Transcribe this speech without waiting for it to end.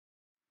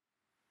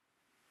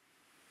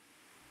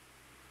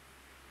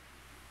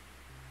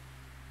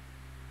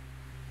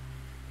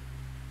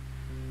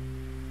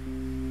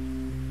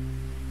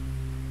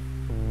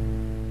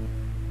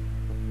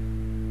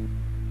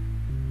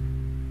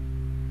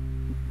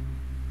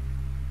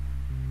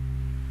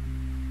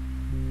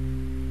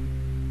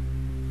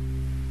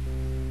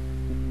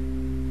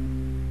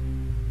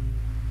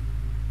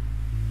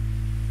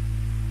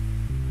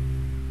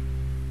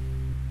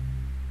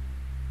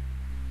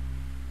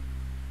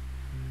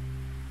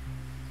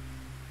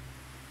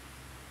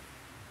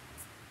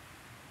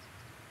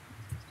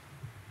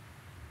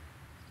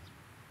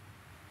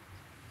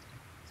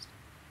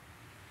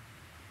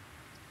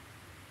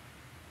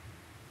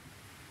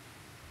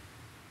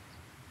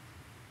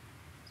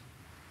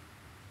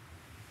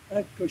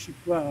Eccoci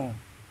qua.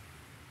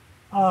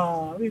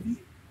 Ah, vedi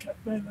che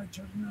bella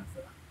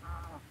giornata.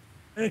 Ah.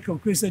 E con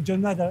questa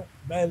giornata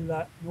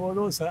bella,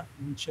 nuvolosa,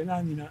 non c'è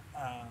n'anima,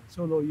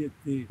 solo io e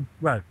te.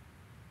 Guarda,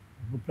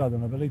 ho comprato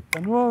una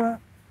paletta nuova,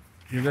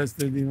 il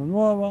resto è vino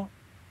nuovo,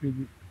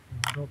 quindi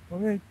sono troppo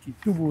vecchi.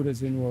 Tu pure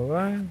sei nuovo,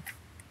 eh?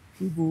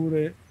 Tu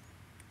pure,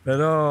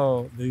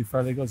 però devi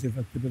fare le cose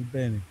fatte per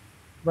bene.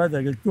 Guarda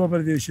che il tuo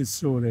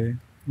predecessore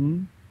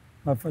mi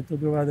ha fatto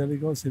trovare delle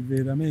cose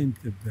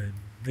veramente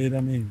belle,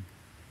 veramente.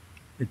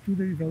 E tu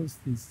devi fare lo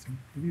stesso,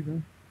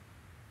 capito?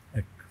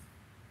 Ecco,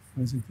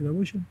 vuoi sentire la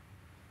voce?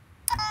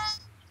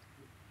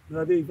 Me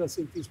la devi far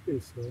sentire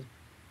spesso,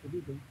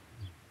 capito?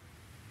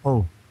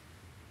 Oh,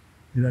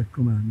 mi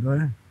raccomando,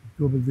 il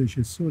tuo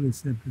predecessore è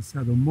sempre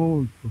stato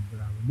molto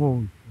bravo,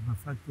 molto, mi ha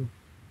fatto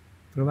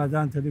trovare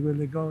tante di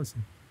quelle cose.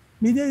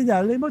 Mi devi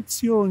dare le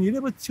emozioni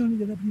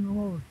della prima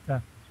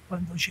volta,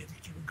 quando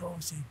cerchi le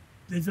cose,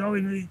 le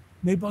trovi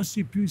nei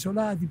posti più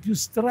isolati, più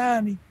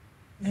strani,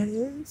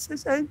 e si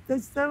sente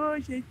questa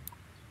voce,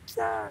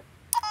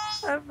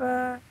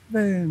 bene,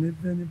 bene,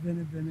 bene,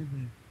 bene,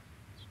 bene.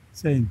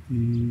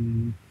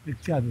 Senti,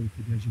 peccato che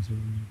ti piace solo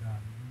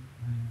l'Italia,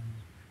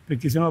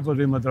 perché sennò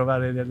potremmo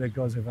trovare delle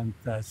cose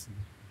fantastiche,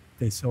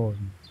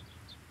 tesori.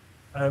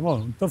 Mo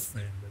non ti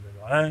offende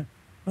però, eh?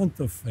 Non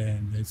ti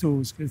offende,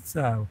 su,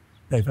 scherzavo.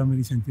 Dai, fammi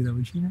risentire la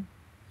vicina.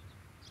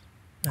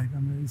 Dai,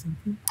 fammi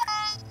risentire.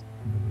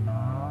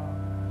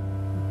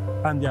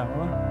 Andiamo,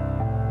 va?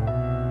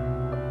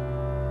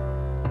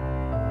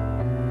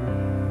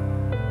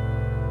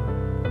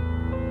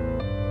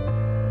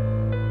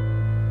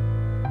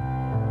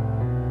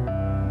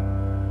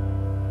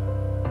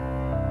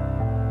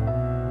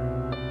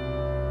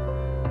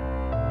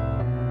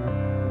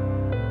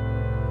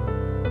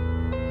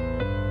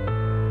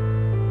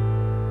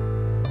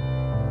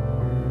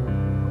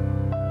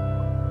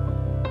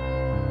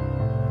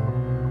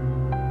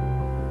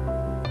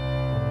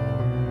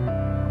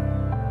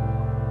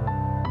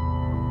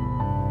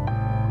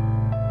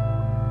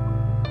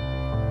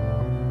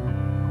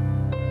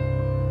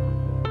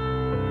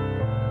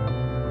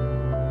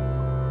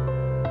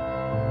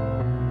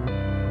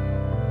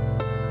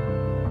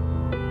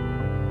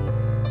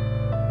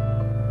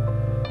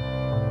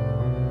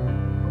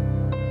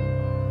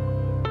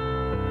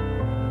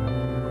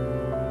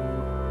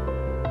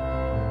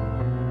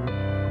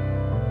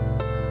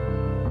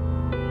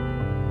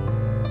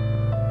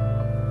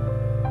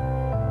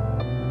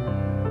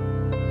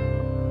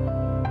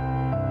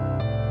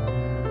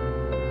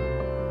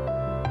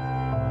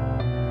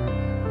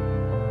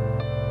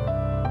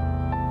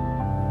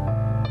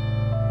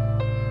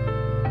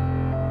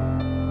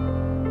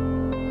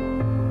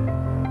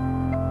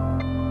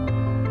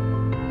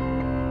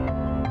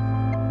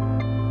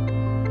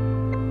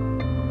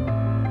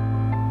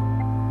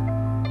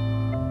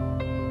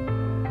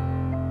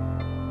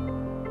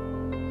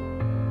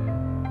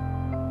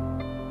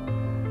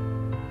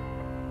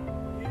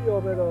 Io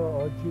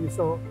però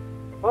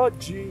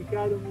oggi,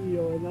 caro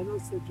mio, è la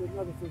nostra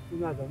giornata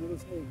fortunata, me lo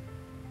sento,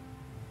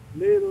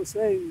 me lo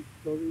sento,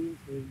 me lo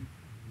sento.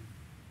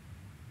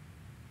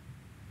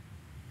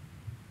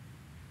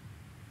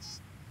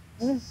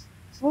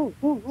 Oh,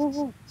 oh, oh,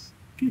 oh,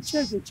 che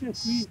c'è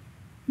qui?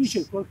 Qui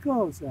c'è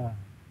qualcosa,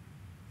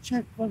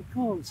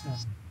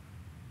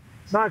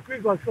 ma qui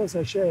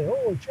qualcosa c'è,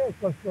 oh, c'è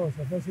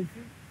qualcosa, fai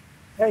sentire?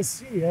 Eh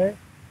sì, oh,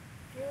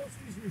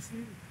 sì, sì,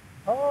 sì,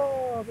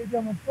 oh,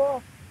 vediamo un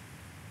po'.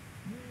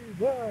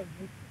 Guarda,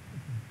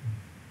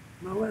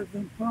 ma guarda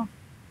un po',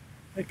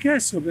 e che è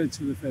sto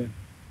pezzo di ferro?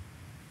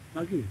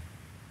 Ma che?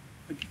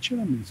 Ma chi ce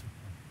l'ha messo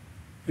qua?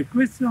 E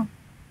questo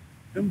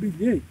è un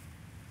biglietto.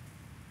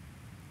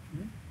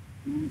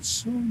 Non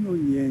sono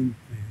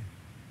niente,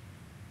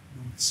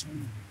 non sono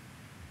niente.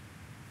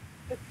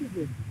 E che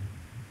vuol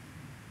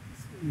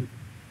dire?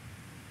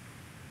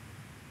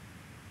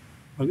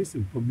 Ma questo è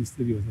un po'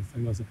 misteriosa questa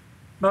cosa.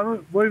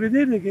 Ma vuoi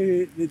vedere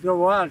che ne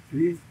trovo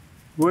altri?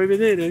 Vuoi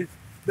vedere?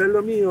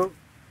 Bello mio,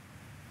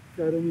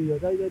 caro mio,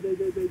 dai, dai, dai,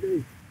 dai, dai,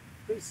 dai.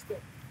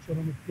 Questo ce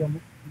lo mettiamo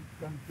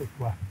intanto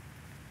qua.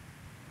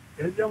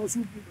 E andiamo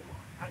subito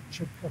a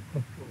cercare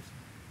qualcosa.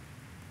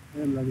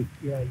 Bella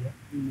vecchiaia.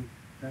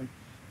 Dai.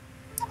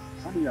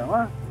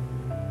 Andiamo,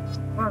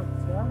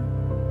 forza.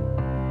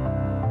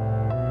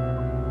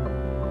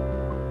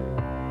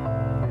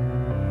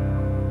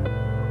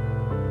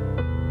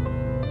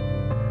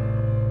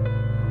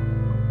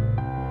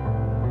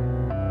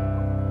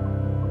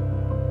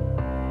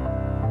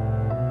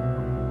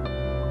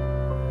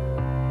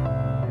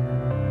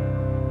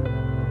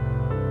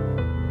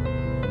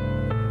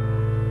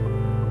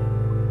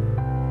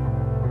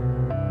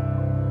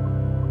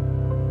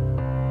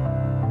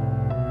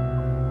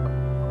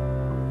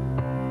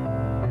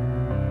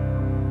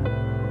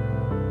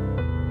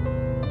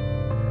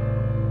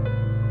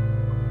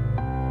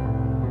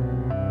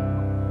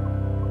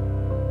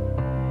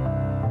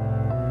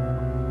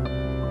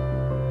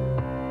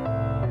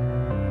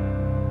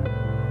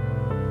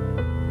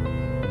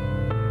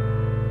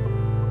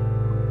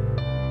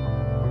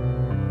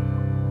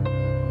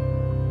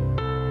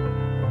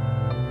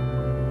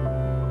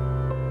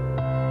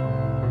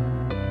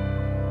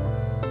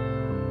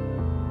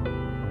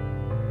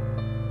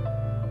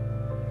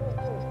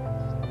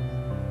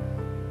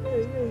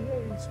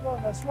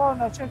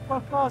 suona, c'è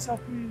qualcosa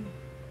qui.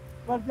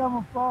 Guardiamo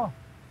un po'.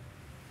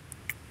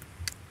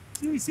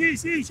 Sì, sì,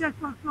 sì, c'è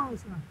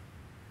qualcosa.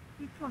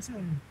 Che cos'è?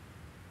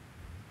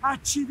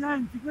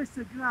 Accidenti,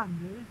 questo è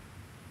grande, eh?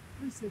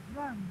 Questo è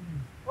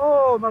grande.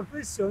 Oh, ma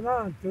questo è un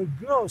altro, è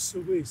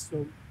grosso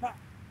questo. Ma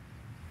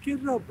che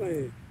roba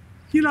è?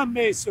 Chi l'ha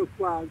messo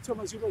qua?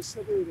 Insomma, si può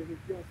sapere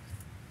perché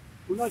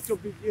un altro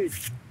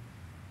biglietto.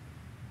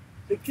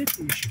 E che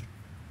dice?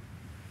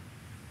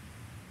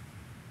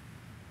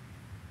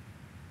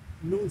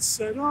 Non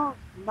sarò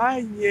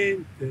mai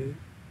niente.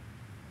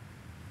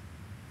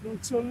 Non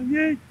sono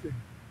niente.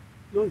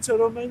 Non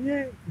sarò mai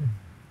niente.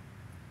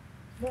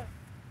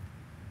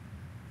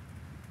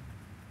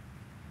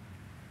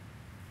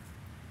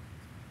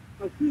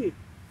 Ma qui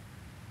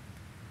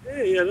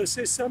è la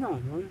stessa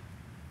mano, eh?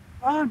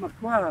 Ah, ma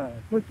qua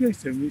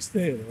questo è un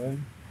mistero, eh?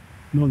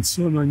 Non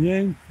sono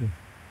niente,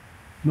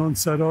 non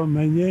sarò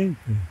mai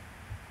niente.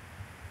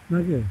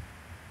 Ma che?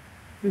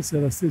 Questa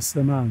è la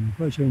stessa mano,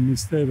 qua c'è un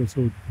mistero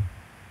sotto.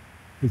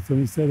 Questo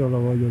mistero lo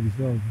voglio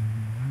risolvere.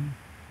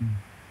 Eh?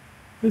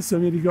 Questo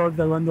mi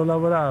ricorda quando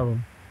lavoravo,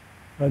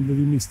 quando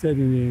di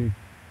misteri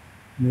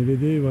ne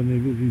vedevo, ne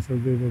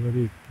risolvevo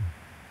parecchio.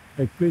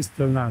 E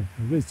questo è un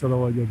altro, questo lo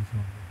voglio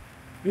risolvere.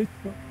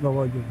 Questo lo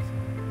voglio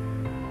risolvere.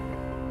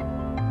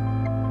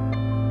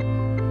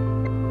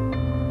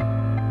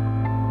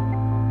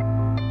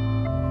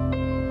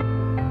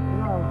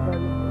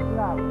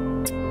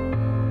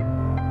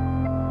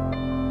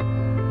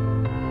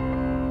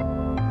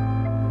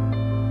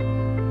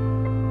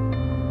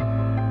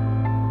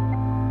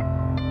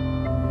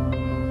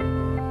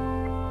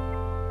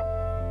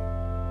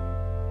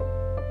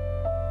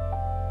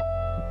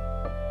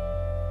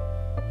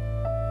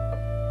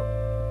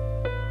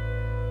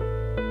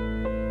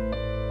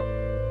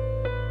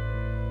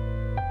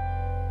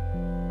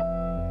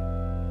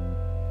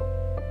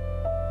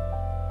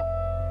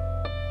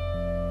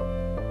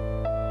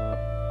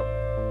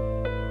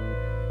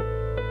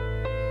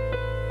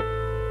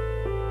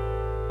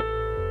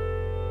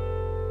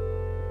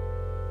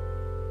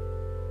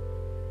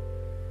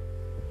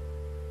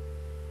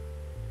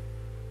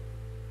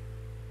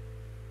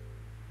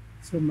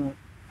 Insomma,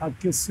 a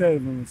che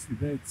servono questi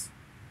pezzi?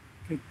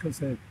 Che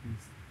cos'è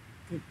questo?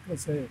 Che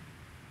cos'è?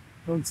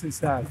 Non si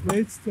sa.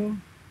 Questo?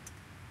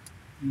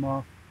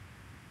 No.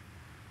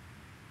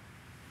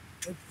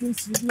 E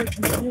questi due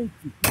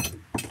biglietti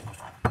qui?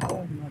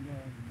 Oh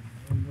Madonna,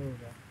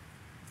 allora.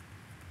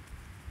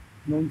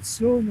 Non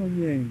sono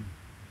niente.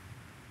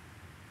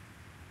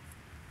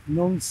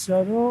 Non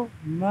sarò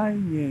mai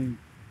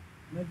niente.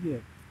 Ma chi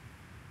è?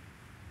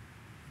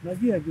 Ma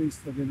chi è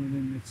questo che non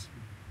è nessuno?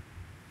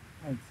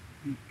 Anzi,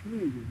 chi crede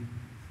che non è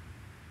nessuno?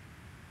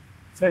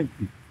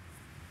 Senti,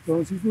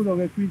 sono sicuro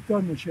che qui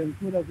intorno c'è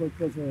ancora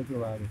qualcosa da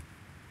trovare.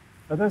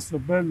 Adesso,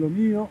 bello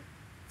mio,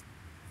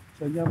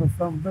 ci andiamo a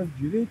fare un bel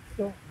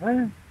giretto,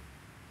 eh?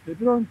 Sei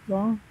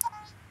pronto?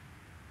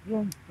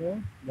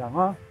 Pronto?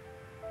 Andiamo, eh?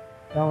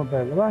 Andiamo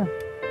bello, vai?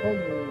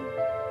 Allora.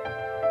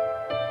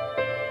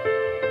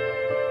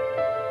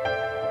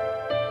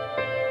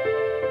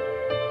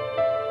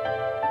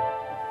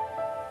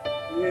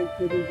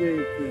 Niente di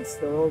che,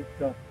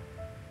 stavolta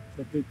ci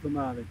ho detto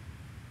male.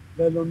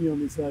 Bello mio,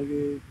 mi sa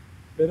che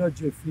per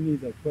oggi è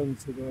finita, qua non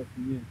si trova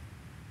più niente.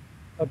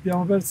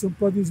 Abbiamo perso un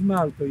po' di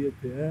smalto io e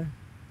te, eh?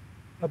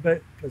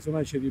 Vabbè,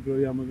 casomai ci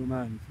riproviamo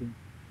domani, sì.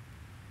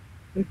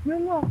 E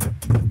quello?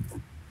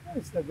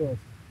 Questa cosa?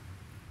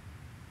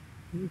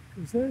 Che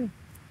cos'è?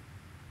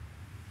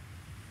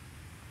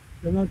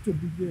 C'è un altro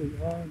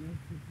biglietto, ah, un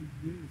altro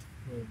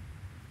biglietto.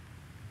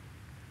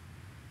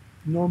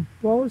 Non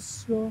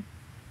posso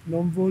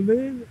non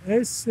voler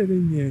essere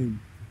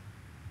niente.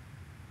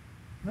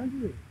 Ma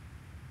che è?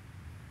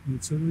 Non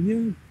sono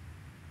niente,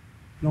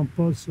 non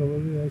posso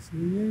voler essere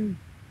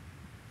niente.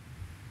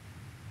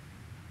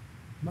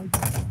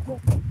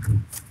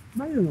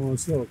 Ma io non lo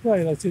so, qua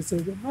è la stessa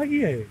cosa. Ma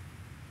chi è?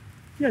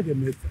 Chi è che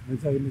mi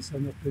sa che mi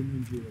stanno a prendere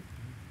in giro?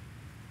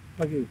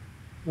 Ma che?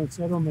 Non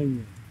sarò mai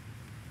niente.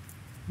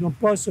 Non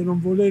posso non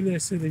voler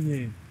essere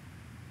niente.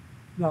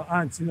 No,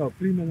 anzi no,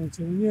 prima non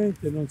sono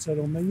niente, non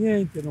sarò mai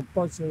niente, non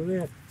posso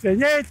voler essere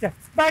niente.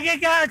 Ma che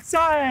cazzo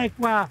è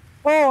qua?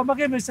 Oh, ma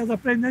che mi state a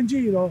prendere in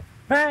giro?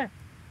 Eh?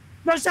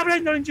 Non sta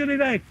prendendo in giro i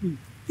vecchi.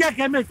 Chi è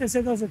che mette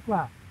queste cose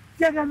qua?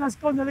 Chi è che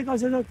nasconde le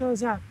cose sotto la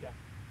sabbia?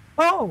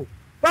 Oh!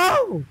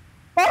 Oh!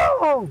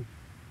 Oh!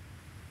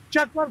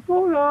 C'è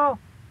qualcuno?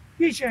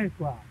 Chi c'è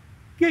qua?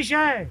 Chi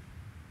c'è?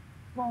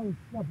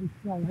 Porca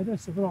puttana,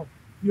 adesso però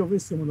io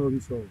questo me lo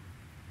risolvo.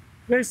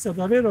 Questo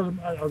davvero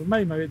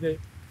ormai mi avete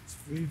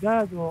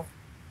sfidato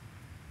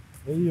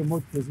e io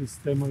molto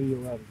sistemo io,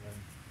 guarda.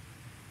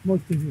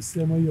 Molto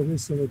sistemo io,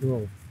 questo lo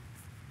trovo.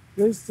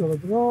 Questo lo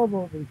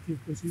trovo perché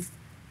così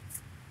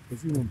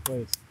non può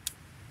essere.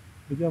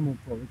 Vediamo un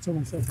po', facciamo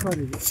un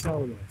safari, che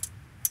cavolo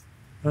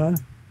è? Eh?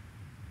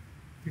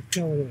 Che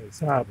cavolo è?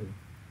 S'apre.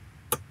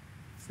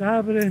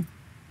 S'apre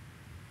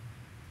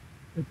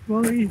e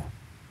poi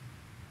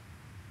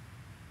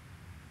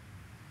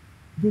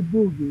due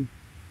buchi.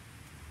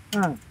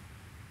 Ah,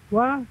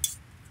 qua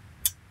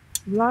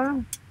Là?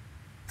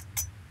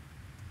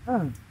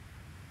 Ah,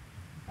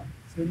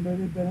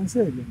 sembrerebbe una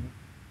sedia, no?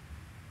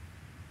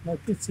 Ma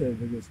che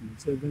serve così? Non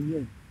serve a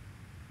niente.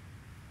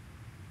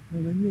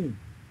 Non è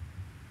niente.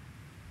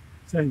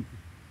 Senti,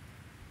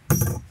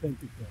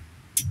 senti qua.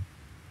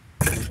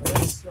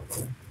 Adesso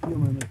io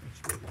me ne metto a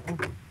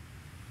cercare.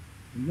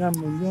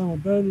 Andiamo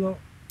bello,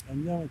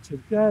 andiamo a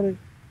cercare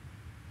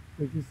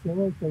perché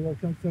stavolta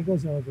qualche altra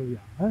cosa la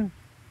troviamo, eh?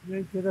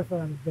 Niente da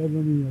fare, bello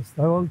mio,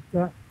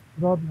 stavolta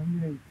proprio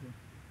niente.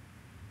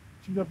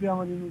 Ci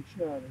dobbiamo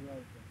rinunciare,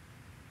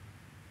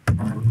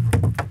 guarda.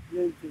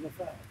 Niente da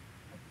fare.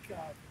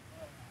 Peccato.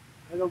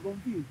 Ero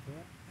convinto,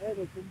 eh?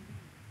 Ero convinto.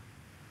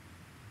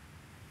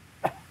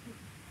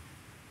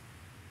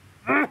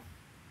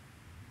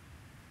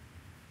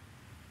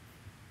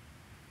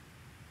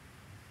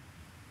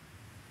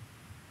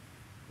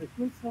 E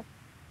questo?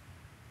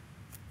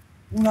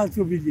 Un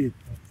altro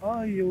biglietto.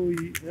 Oi,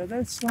 oi. E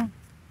adesso?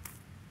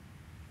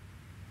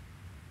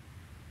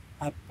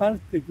 A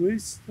parte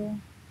questo,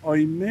 ho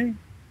in me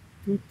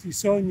tutti i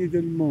sogni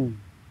del mondo.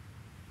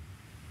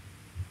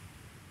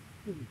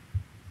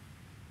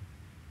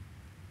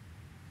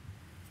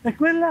 E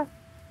quella?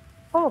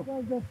 Oh,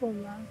 guarda un po'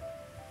 là.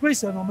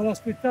 Questa non me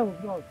l'aspettavo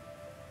proprio.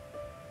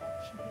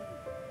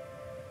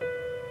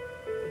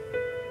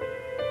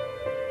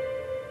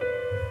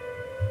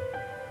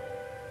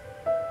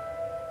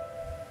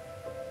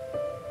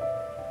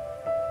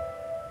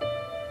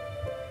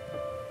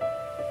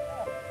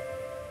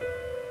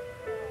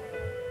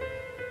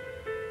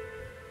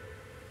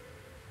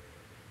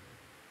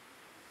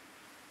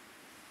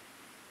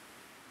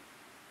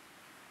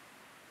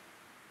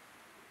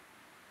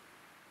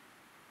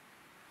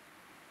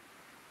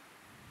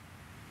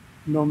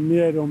 Non mi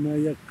ero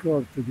mai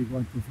accorto di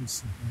quanto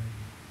fosse bello.